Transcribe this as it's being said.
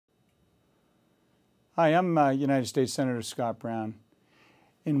Hi, I'm United States Senator Scott Brown.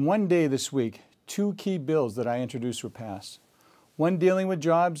 In one day this week, two key bills that I introduced were passed. One dealing with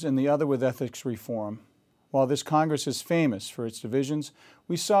jobs and the other with ethics reform. While this Congress is famous for its divisions,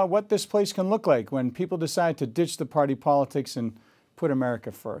 we saw what this place can look like when people decide to ditch the party politics and put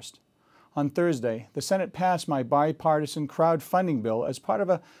America first. On Thursday, the Senate passed my bipartisan crowdfunding bill as part of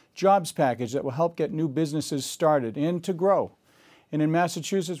a jobs package that will help get new businesses started and to grow. And in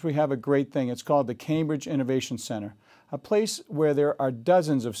Massachusetts, we have a great thing. It's called the Cambridge Innovation Center, a place where there are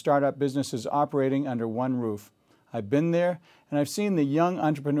dozens of startup businesses operating under one roof. I've been there, and I've seen the young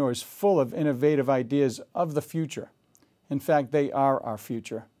entrepreneurs full of innovative ideas of the future. In fact, they are our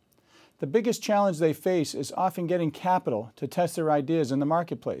future. The biggest challenge they face is often getting capital to test their ideas in the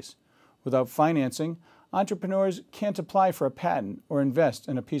marketplace. Without financing, entrepreneurs can't apply for a patent or invest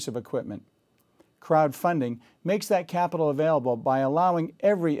in a piece of equipment. Crowdfunding makes that capital available by allowing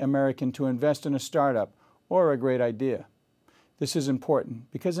every American to invest in a startup or a great idea. This is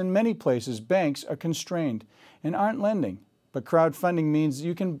important because in many places banks are constrained and aren't lending, but crowdfunding means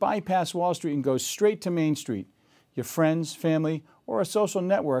you can bypass Wall Street and go straight to Main Street, your friends, family, or a social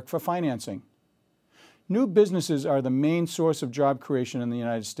network for financing. New businesses are the main source of job creation in the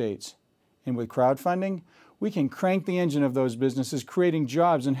United States, and with crowdfunding, we can crank the engine of those businesses, creating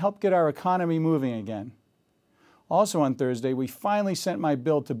jobs and help get our economy moving again. Also on Thursday, we finally sent my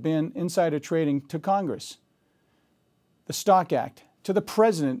bill to ban insider trading to Congress, the Stock Act, to the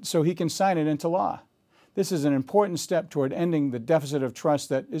President so he can sign it into law. This is an important step toward ending the deficit of trust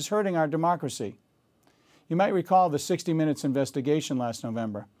that is hurting our democracy. You might recall the 60 Minutes investigation last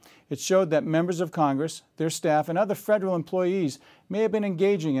November. It showed that members of Congress, their staff, and other federal employees may have been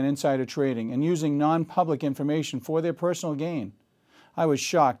engaging in insider trading and using non-public information for their personal gain. I was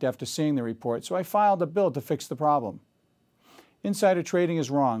shocked after seeing the report, so I filed a bill to fix the problem. Insider trading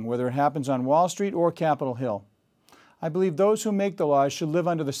is wrong, whether it happens on Wall Street or Capitol Hill. I believe those who make the laws should live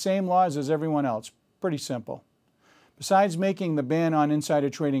under the same laws as everyone else. Pretty simple. Besides making the ban on insider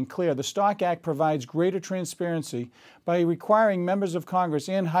trading clear, the Stock Act provides greater transparency by requiring members of Congress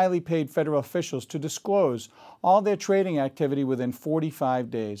and highly paid federal officials to disclose all their trading activity within 45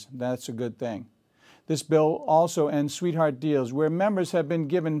 days. That's a good thing. This bill also ends sweetheart deals where members have been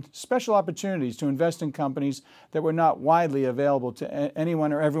given special opportunities to invest in companies that were not widely available to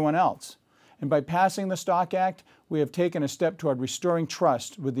anyone or everyone else. And by passing the Stock Act, we have taken a step toward restoring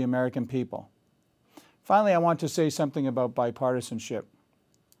trust with the American people. Finally, I want to say something about bipartisanship.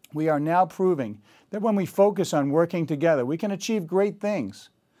 We are now proving that when we focus on working together, we can achieve great things.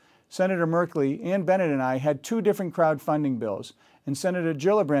 Senator Merkley, Ann Bennett, and I had two different crowdfunding bills, and Senator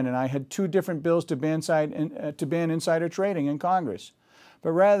Gillibrand and I had two different bills to ban insider trading in Congress.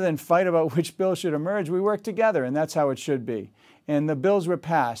 But rather than fight about which bill should emerge, we worked together, and that's how it should be. And the bills were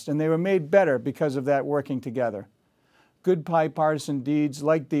passed, and they were made better because of that working together. Good bipartisan deeds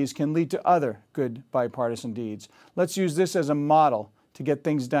like these can lead to other good bipartisan deeds. Let's use this as a model to get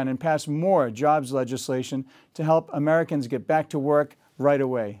things done and pass more jobs legislation to help Americans get back to work right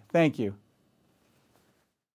away. Thank you.